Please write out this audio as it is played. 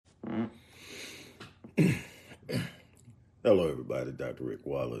Hello, everybody. Dr. Rick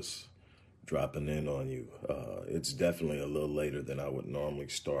Wallace dropping in on you. It's definitely a little later than I would normally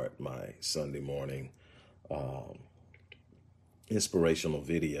start my Sunday morning um, inspirational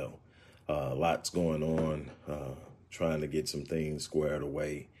video. Lots going on, trying to get some things squared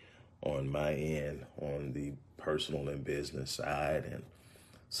away on my end, on the personal and business side. And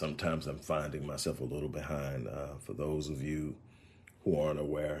sometimes I'm finding myself a little behind. For those of you who aren't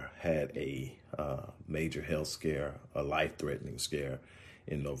aware, had a major health scare, a life-threatening scare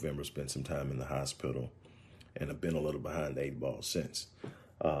in November, spent some time in the hospital, and have been a little behind the eight ball since.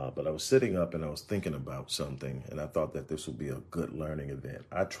 But I was sitting up and I was thinking about something, and I thought that this would be a good learning event.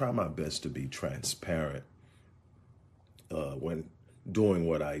 I try my best to be transparent when doing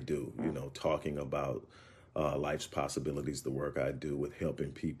what I do, talking about life's possibilities, the work I do with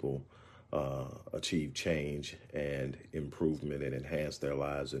helping people achieve change and improvement and enhance their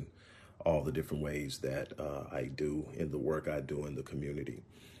lives in all the different ways that I do in the work I do in the community.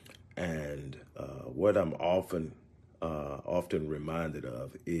 And what I'm often reminded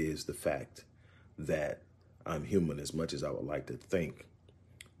of is the fact that I'm human, as much as I would like to think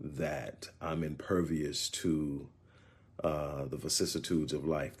that I'm impervious to the vicissitudes of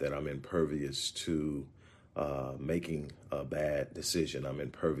life, that I'm impervious to making a bad decision. I'm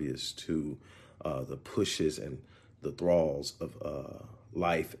impervious to the pushes and the thralls of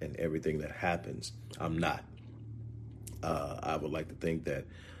life and everything that happens. I'm not. I would like to think that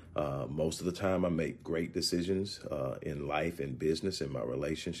most of the time I make great decisions in life and business, in my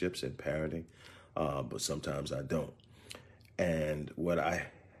relationships and parenting, but sometimes I don't. And what I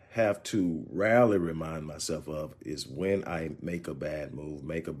have to rarely remind myself of is when I make a bad move,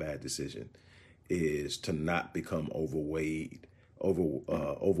 make a bad decision, is to not become overwhelmed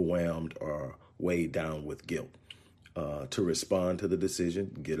or weighed down with guilt. To respond to the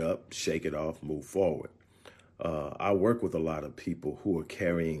decision, get up, shake it off, move forward. I work with a lot of people who are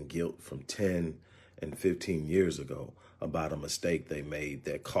carrying guilt from 10 and 15 years ago about a mistake they made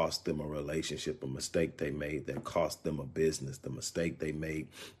that cost them a relationship, a mistake they made that cost them a business, the mistake they made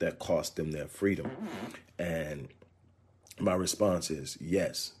that cost them their freedom. And my response is,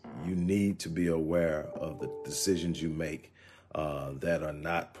 yes, you need to be aware of the decisions you make that are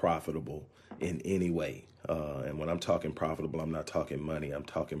not profitable in any way. And when I'm talking profitable, I'm not talking money, I'm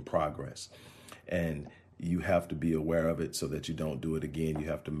talking progress. And you have to be aware of it so that you don't do it again. You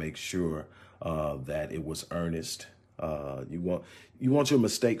have to make sure that it was earnest. You want your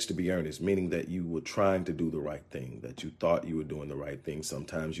mistakes to be earnest, meaning that you were trying to do the right thing, that you thought you were doing the right thing.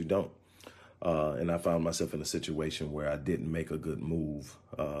 Sometimes you don't. And I found myself in a situation where I didn't make a good move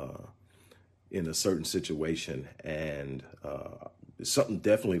in a certain situation. And it's something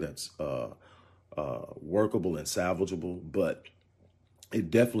definitely that's workable and salvageable, but it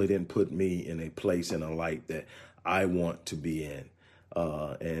definitely didn't put me in a place, in a light that I want to be in.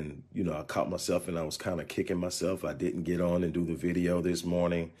 And I caught myself and I was kind of kicking myself. I didn't get on and do the video this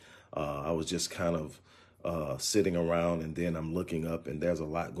morning. I was just kind of sitting around, and then I'm looking up and there's a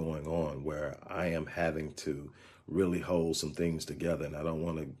lot going on where I am having to really hold some things together. And I don't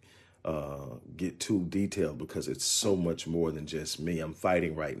want to get too detailed because it's so much more than just me. I'm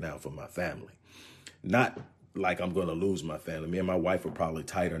fighting right now for my family. Not like I'm going to lose my family. Me and my wife are probably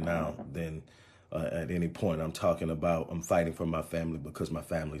tighter now than at any point. I'm fighting for my family because my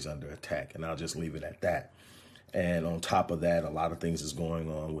family's under attack, and I'll just leave it at that. And on top of that, a lot of things is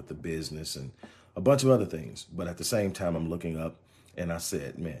going on with the business and a bunch of other things. But at the same time, I'm looking up and I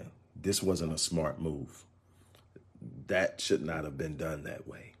said, man, this wasn't a smart move. That should not have been done that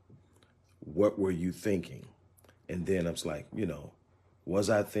way. What were you thinking? And then I was like,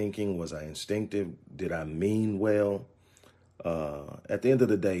 was I thinking? Was I instinctive? Did I mean well? At the end of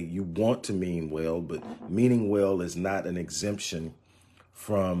the day, you want to mean well, but meaning well is not an exemption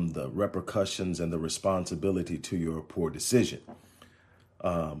from the repercussions and the responsibility to your poor decision.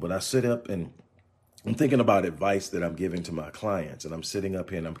 But I sit up and I'm thinking about advice that I'm giving to my clients, and I'm sitting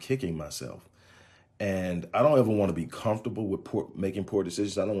up here and I'm kicking myself. And I don't ever want to be comfortable with making poor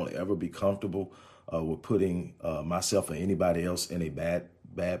decisions. I don't want to ever be comfortable with putting myself or anybody else in a bad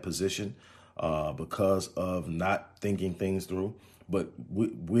position because of not thinking things through. But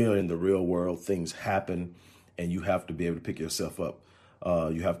we're in the real world. Things happen, and you have to be able to pick yourself up.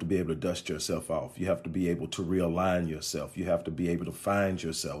 You have to be able to dust yourself off. You have to be able to realign yourself. You have to be able to find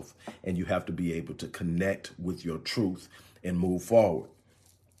yourself, and you have to be able to connect with your truth and move forward.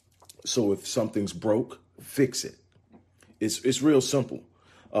 So if something's broke, fix it. It's real simple.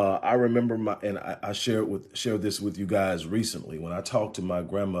 I remember I shared this with you guys recently when I talked to my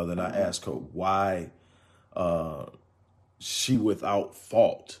grandmother and I asked her why she without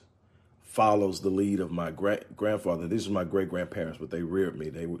fault follows the lead of my grandfather. These are my great grandparents, but they reared me.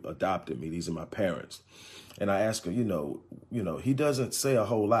 They adopted me. These are my parents. And I ask her, he doesn't say a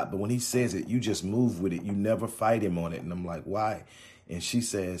whole lot, but when he says it, you just move with it. You never fight him on it. And I'm like, why? And she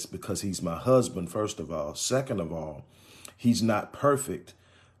says, because he's my husband, first of all. Second of all, he's not perfect,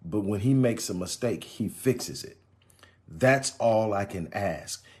 but when he makes a mistake, he fixes it. That's all I can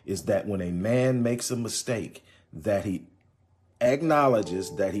ask, is that when a man makes a mistake, that he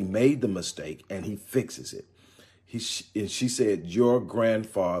acknowledges that he made the mistake and he fixes it. And she said, your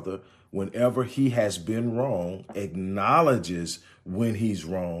grandfather, whenever he has been wrong, acknowledges when he's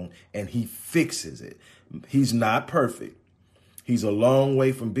wrong and he fixes it. He's not perfect. He's a long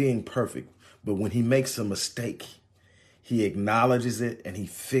way from being perfect. But when he makes a mistake, he acknowledges it and he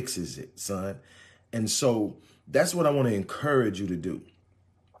fixes it, son. And so that's what I want to encourage you to do.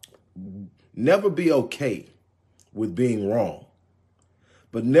 Never be okay with being wrong,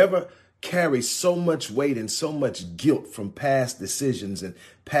 but never carry so much weight and so much guilt from past decisions and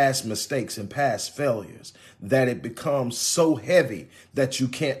past mistakes and past failures that it becomes so heavy that you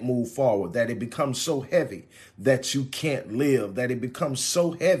can't move forward, that it becomes so heavy that you can't live, that it becomes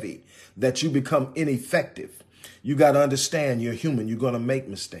so heavy that you become ineffective. You got to understand you're human. You're going to make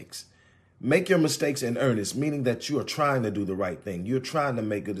mistakes. Make your mistakes in earnest, meaning that you are trying to do the right thing. You're trying to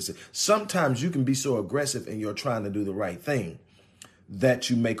make good decisions. Sometimes you can be so aggressive and you're trying to do the right thing that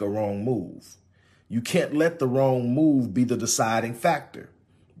you make a wrong move. You can't let the wrong move be the deciding factor.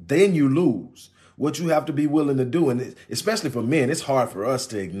 Then you lose. What you have to be willing to do, and especially for men, it's hard for us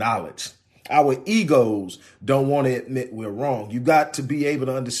to acknowledge. Our egos don't want to admit we're wrong. You got to be able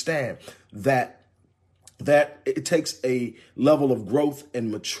to understand that it takes a level of growth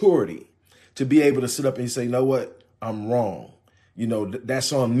and maturity to be able to sit up and say, you know what, I'm wrong.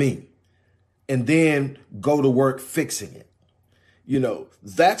 That's on me. And then go to work fixing it.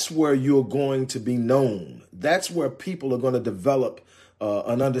 That's where you're going to be known. That's where people are going to develop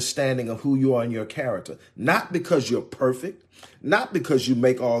an understanding of who you are and your character. Not because you're perfect, not because you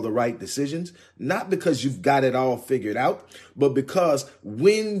make all the right decisions, not because you've got it all figured out, but because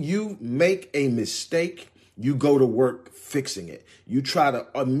when you make a mistake, you go to work fixing it. You try to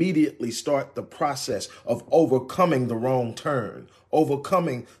immediately start the process of overcoming the wrong turn,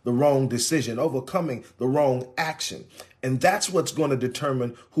 overcoming the wrong decision, overcoming the wrong action. And that's what's going to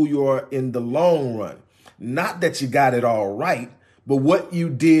determine who you are in the long run. Not that you got it all right, but what you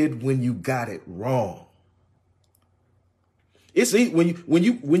did when you got it wrong. It's when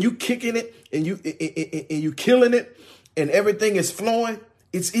you kicking it and you killing it and everything is flowing.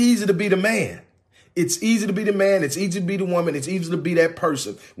 It's easy to be the man. It's easy to be the man. It's easy to be the woman. It's easy to be that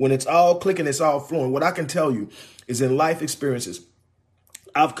person when it's all clicking, it's all flowing. What I can tell you is in life experiences,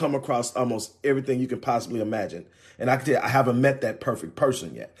 I've come across almost everything you can possibly imagine. And I can tell you, I haven't met that perfect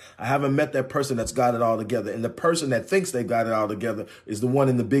person yet. I haven't met that person that's got it all together. And the person that thinks they've got it all together is the one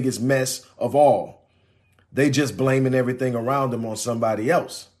in the biggest mess of all. They just blaming everything around them on somebody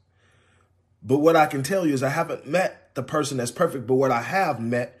else. But what I can tell you is I haven't met the person that's perfect. But what I have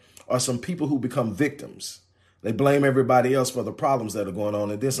met are some people who become victims. They blame everybody else for the problems that are going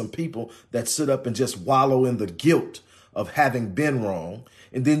on. And there's some people that sit up and just wallow in the guilt of having been wrong.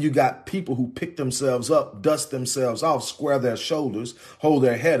 And then you got people who pick themselves up, dust themselves off, square their shoulders, hold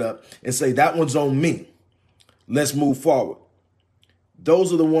their head up and say, that one's on me. Let's move forward.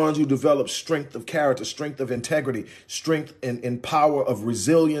 Those are the ones who develop strength of character, strength of integrity, strength and power of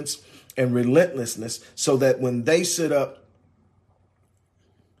resilience and relentlessness, so that when they sit up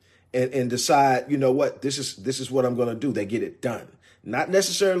and decide, you know what, this is what I'm going to do, they get it done. Not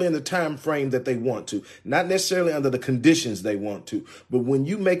necessarily in the time frame that they want to, not necessarily under the conditions they want to, but when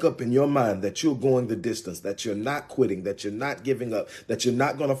you make up in your mind that you're going the distance, that you're not quitting, that you're not giving up, that you're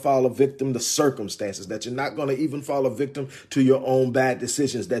not going to fall a victim to circumstances, that you're not going to even fall a victim to your own bad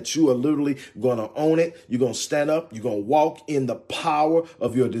decisions, that you are literally going to own it. You're going to stand up. You're going to walk in the power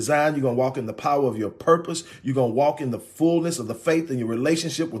of your design. You're going to walk in the power of your purpose. You're going to walk in the fullness of the faith in your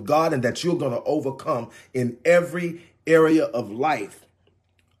relationship with God, and that you're going to overcome in every area of life.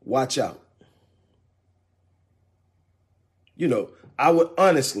 Watch out. I would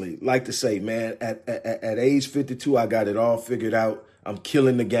honestly like to say, man, at age 52, I got it all figured out. I'm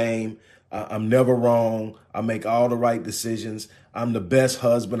killing the game. I'm never wrong. I make all the right decisions. I'm the best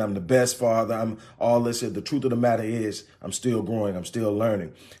husband. I'm the best father. I'm all this. The truth of the matter is I'm still growing. I'm still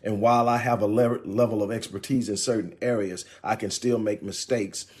learning. And while I have a level of expertise in certain areas, I can still make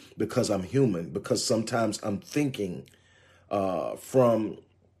mistakes because I'm human, because sometimes I'm thinking from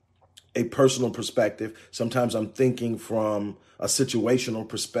a personal perspective. Sometimes I'm thinking from a situational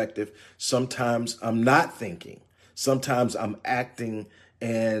perspective. Sometimes I'm not thinking. Sometimes I'm acting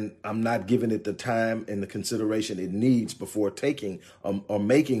and I'm not giving it the time and the consideration it needs before taking or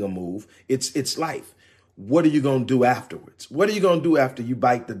making a move, it's life. What are you going to do afterwards? What are you going to do after you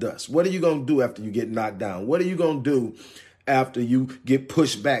bite the dust? What are you going to do after you get knocked down? What are you going to do after you get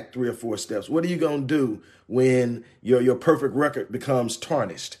pushed back 3 or 4 steps? What are you going to do when your perfect record becomes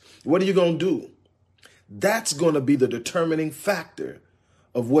tarnished? What are you going to do? That's going to be the determining factor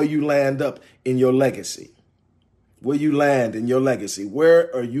of where you land up in your legacy. Where you land in your legacy.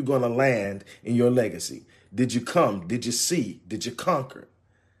 Where are you going to land in your legacy? Did you come? Did you see? Did you conquer?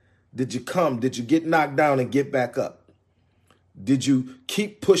 Did you come? Did you get knocked down and get back up? Did you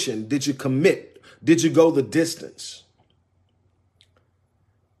keep pushing? Did you commit? Did you go the distance?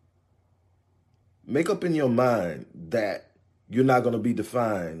 Make up in your mind that you're not going to be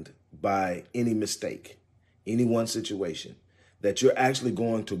defined by any mistake, any one situation, that you're actually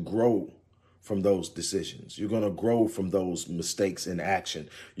going to grow from those decisions. You're going to grow from those mistakes in action.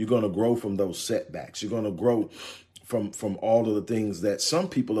 You're going to grow from those setbacks. You're going to grow from all of the things that some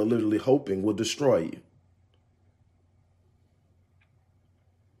people are literally hoping will destroy you.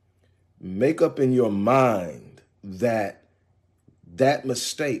 Make up in your mind that that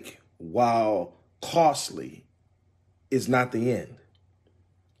mistake, while costly, is not the end.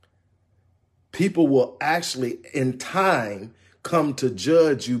 People will actually, in time, come to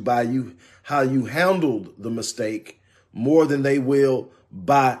judge you by how you handled the mistake more than they will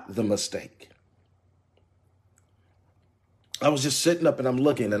by the mistake. I was just sitting up and I'm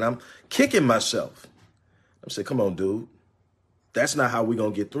looking and I'm kicking myself. I'm saying, come on, dude. That's not how we're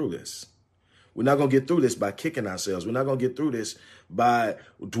going to get through this. We're not going to get through this by kicking ourselves. We're not going to get through this by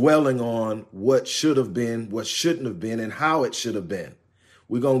dwelling on what should have been, what shouldn't have been, and how it should have been.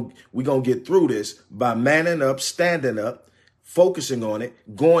 We're going to get through this by manning up, standing up, focusing on it,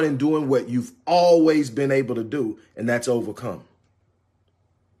 going and doing what you've always been able to do, and that's overcome.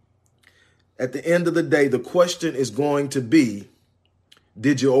 At the end of the day, the question is going to be,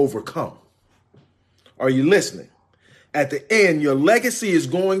 did you overcome? Are you listening? At the end, your legacy is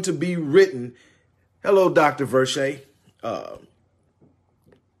going to be written. Hello, Dr. Verche.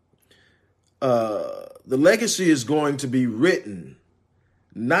 The legacy is going to be written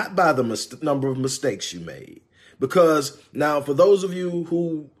not by the number of mistakes you made. Because now, for those of you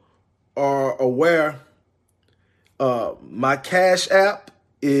who are aware, my Cash App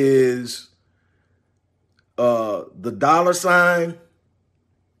is the $,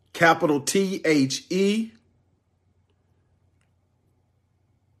 capital THE,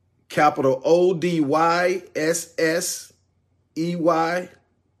 capital ODYSSEY,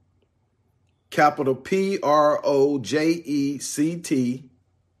 capital PROJECT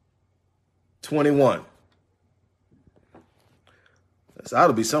 21. So ought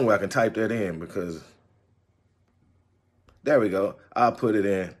to be somewhere I can type that in, because there we go. I'll put it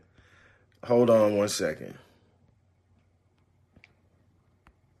in. Hold on one second.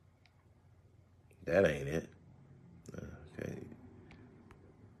 That ain't it. Okay.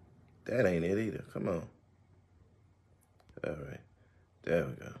 That ain't it either. Come on. All right. There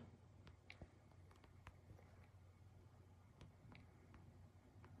we go.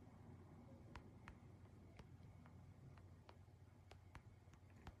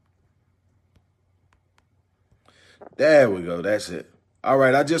 There we go. That's it. All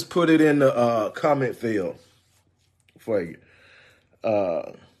right. I just put it in the comment field for you.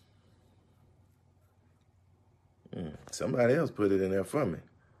 Somebody else put it in there for me.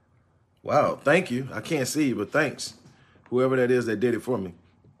 Wow. Thank you. I can't see you, but thanks. Whoever that is that did it for me.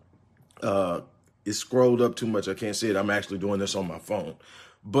 It scrolled up too much. I can't see it. I'm actually doing this on my phone.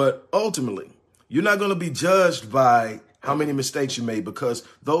 But ultimately, you're not going to be judged by how many mistakes you made, because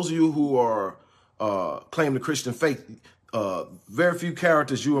those of you who are claim the Christian faith, very few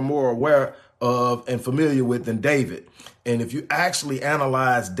characters you are more aware of and familiar with than David. And if you actually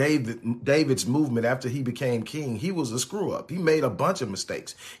analyze David's movement after he became king, he was a screw up. He made a bunch of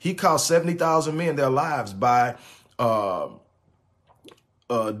mistakes. He cost 70,000 men their lives by doing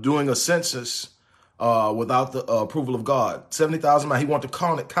a census without the approval of God. 70,000 men. He wanted to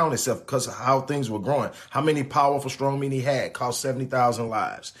count himself because of how things were growing. How many powerful, strong men he had. Cost 70,000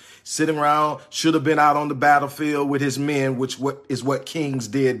 lives. Sitting around, should have been out on the battlefield with his men, which is what kings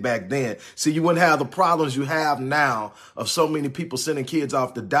did back then. See, you wouldn't have the problems you have now of so many people sending kids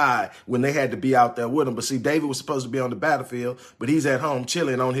off to die when they had to be out there with them. But see, David was supposed to be on the battlefield, but he's at home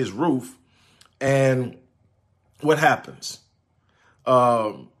chilling on his roof. And what happens?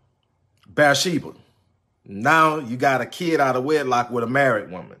 Bathsheba. Now you got a kid out of wedlock with a married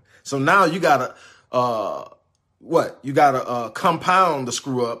woman. So now you got to, You got to compound the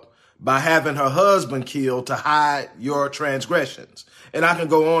screw up by having her husband killed to hide your transgressions. And I can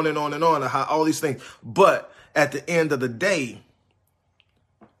go on and on and on, how all these things. But at the end of the day,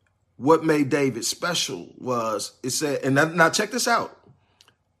 what made David special was, it said, and now check this out.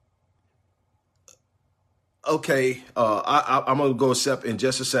 Okay, I'm going to go a step in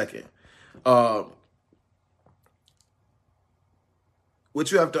just a second.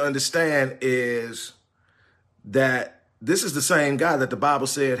 What you have to understand is that this is the same guy that the Bible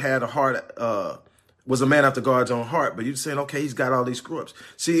said had a heart, was a man after God's own heart. But you're saying, okay, he's got all these screw-ups.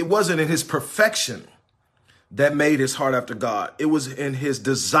 See, it wasn't in his perfection that made his heart after God. It was in his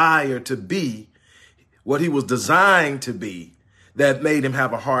desire to be what he was designed to be that made him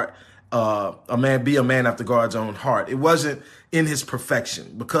have a heart, be a man after God's own heart. It wasn't in his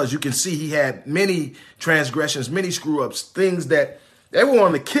perfection, because you can see he had many transgressions, many screw-ups, things that they were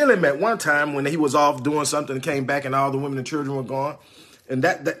wanting to kill him at one time when he was off doing something and came back and all the women and children were gone. And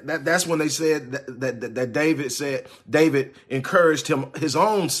that's when they said that David encouraged him, his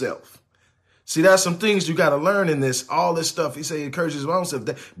own self. See, there's some things you got to learn in this, all this stuff. He said he encouraged his own self.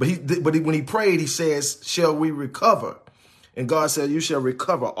 But when he prayed, he says, shall we recover? And God said, you shall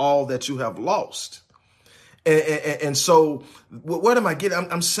recover all that you have lost. And so what am I getting?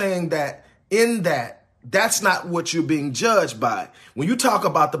 I'm saying that in that's not what you're being judged by. When you talk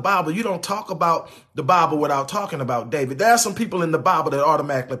about the Bible, you don't talk about the Bible without talking about David. There are some people in the Bible that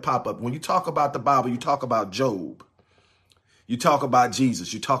automatically pop up. When you talk about the Bible, you talk about Job. You talk about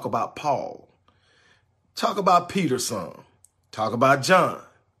Jesus. You talk about Paul. Talk about Peter some. Talk about John.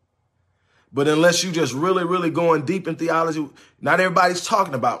 But unless you just really, really going deep in theology, not everybody's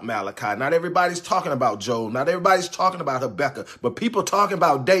talking about Malachi. Not everybody's talking about Job. Not everybody's talking about Habakkuk. But people talking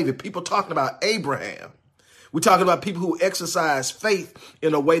about David. People talking about Abraham. We're talking about people who exercise faith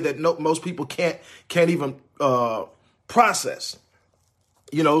in a way that most people can't even process.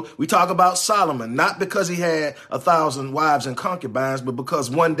 You know, we talk about Solomon, not because he had 1,000 wives and concubines, but because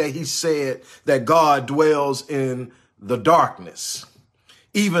one day he said that God dwells in the darkness,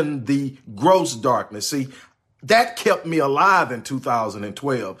 even the gross darkness. See, that kept me alive in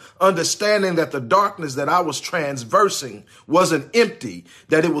 2012, understanding that the darkness that I was transversing wasn't empty,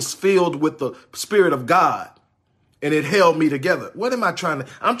 that it was filled with the Spirit of God. And it held me together. What am I trying to?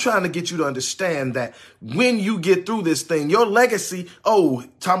 I'm trying to get you to understand that when you get through this thing, your legacy, talking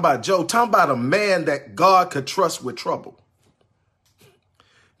about Job, talking about a man that God could trust with trouble.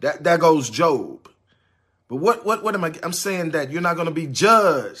 That goes Job. But what am I? I'm saying that you're not going to be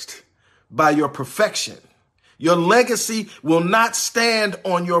judged by your perfection. Your legacy will not stand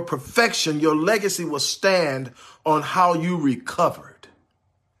on your perfection. Your legacy will stand on how you recovered.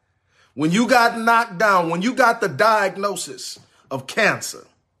 When you got knocked down, when you got the diagnosis of cancer,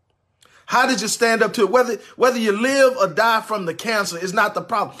 how did you stand up to it? Whether you live or die from the cancer is not the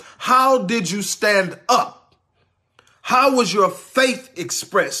problem. How did you stand up? How was your faith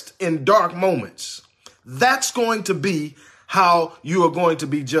expressed in dark moments? That's going to be how you are going to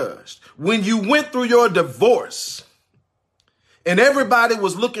be judged. When you went through your divorce and everybody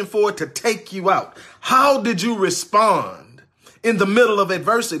was looking forward to take you out, how did you respond in the middle of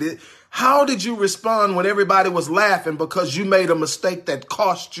adversity? How did you respond when everybody was laughing because you made a mistake that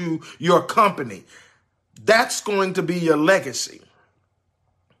cost you your company? That's going to be your legacy.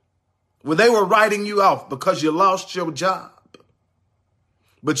 When they were writing you off because you lost your job,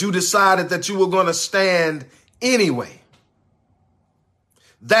 but you decided that you were going to stand anyway.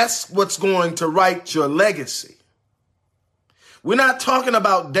 That's what's going to write your legacy. We're not talking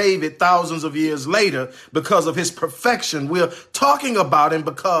about David thousands of years later because of his perfection. We're talking about him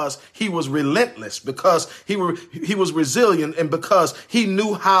because he was relentless, because he was resilient, and because he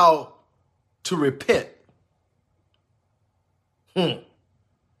knew how to repent. He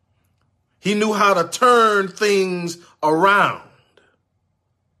knew how to turn things around.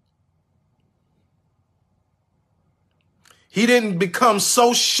 He didn't become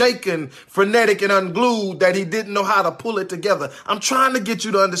so shaken, frenetic, and unglued that he didn't know how to pull it together. I'm trying to get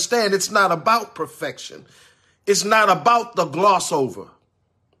you to understand it's not about perfection. It's not about the gloss over.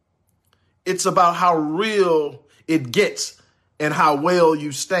 It's about how real it gets and how well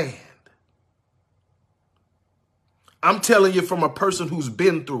you stand. I'm telling you from a person who's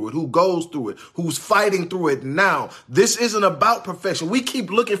been through it, who goes through it, who's fighting through it now. This isn't about perfection. We keep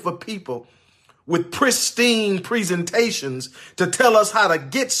looking for people with pristine presentations to tell us how to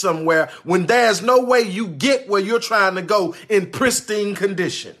get somewhere when there's no way you get where you're trying to go in pristine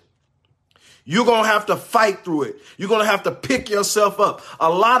condition. You're going to have to fight through it. You're going to have to pick yourself up. A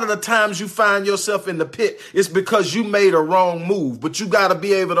lot of the times you find yourself in the pit, it's because you made a wrong move, but you got to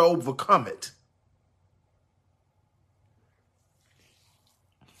be able to overcome it.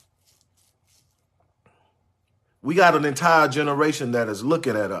 We got an entire generation that is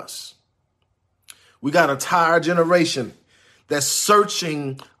looking at us. We got an entire generation that's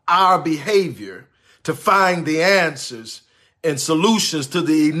searching our behavior to find the answers and solutions to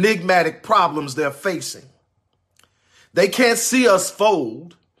the enigmatic problems they're facing. They can't see us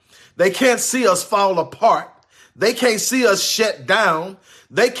fold. They can't see us fall apart. They can't see us shut down.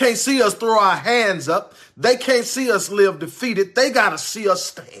 They can't see us throw our hands up. They can't see us live defeated. They got to see us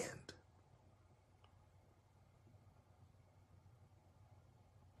stand.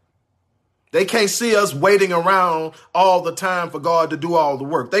 They can't see us waiting around all the time for God to do all the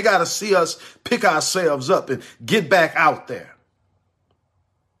work. They got to see us pick ourselves up and get back out there.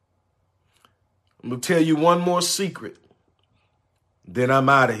 I'm going to tell you one more secret, then I'm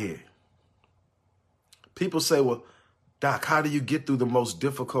out of here. People say, well, Doc, how do you get through the most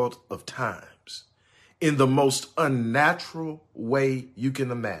difficult of times? In the most unnatural way you can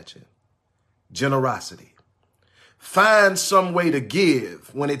imagine. Generosity. Find some way to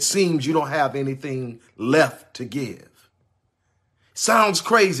give when it seems you don't have anything left to give. Sounds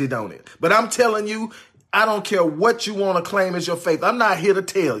crazy, don't it? But I'm telling you, I don't care what you want to claim as your faith. I'm not here to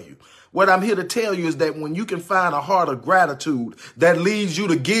tell you. What I'm here to tell you is that when you can find a heart of gratitude that leads you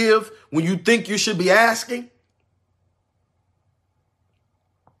to give when you think you should be asking,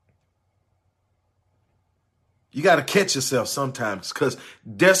 you got to catch yourself sometimes, because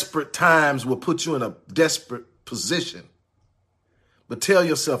desperate times will put you in a desperate position. But tell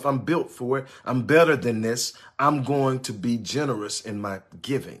yourself, I'm built for it. I'm better than this. I'm going to be generous in my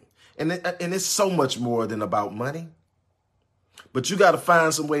giving. And it's so much more than about money. But you got to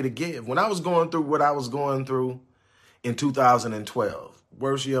find some way to give. When I was going through what I was going through in 2012,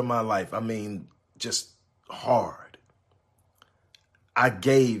 worst year of my life, I mean, just hard. I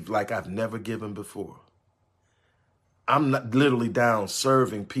gave like I've never given before. I'm not literally down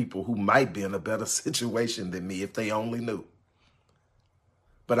serving people who might be in a better situation than me if they only knew.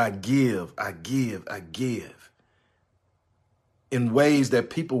 But I give in ways that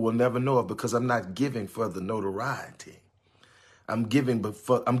people will never know of, because I'm not giving for the notoriety. I'm giving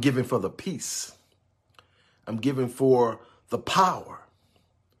for the peace. I'm giving for the power.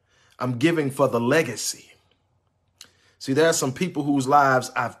 I'm giving for the legacy. See, there are some people whose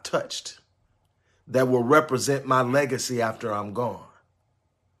lives I've touched that will represent my legacy after I'm gone.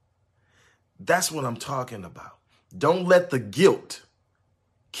 That's what I'm talking about. Don't let the guilt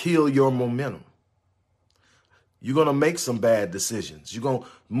kill your momentum. You're going to make some bad decisions. You're going to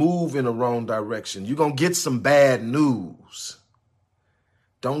move in the wrong direction. You're going to get some bad news.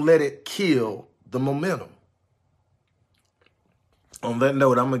 Don't let it kill the momentum. On that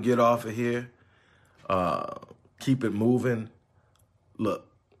note, I'm going to get off of here. Keep it moving. Look,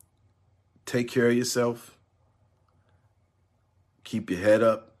 take care of yourself. Keep your head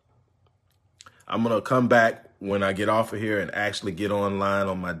up. I'm going to come back when I get off of here and actually get online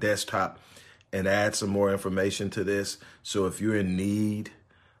on my desktop and add some more information to this. So if you're in need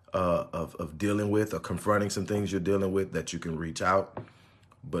of dealing with or confronting some things you're dealing with, that you can reach out.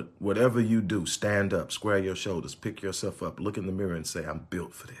 But whatever you do, stand up, square your shoulders, pick yourself up, look in the mirror and say, I'm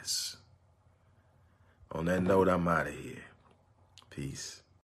built for this. On that note, I'm out of here. Peace.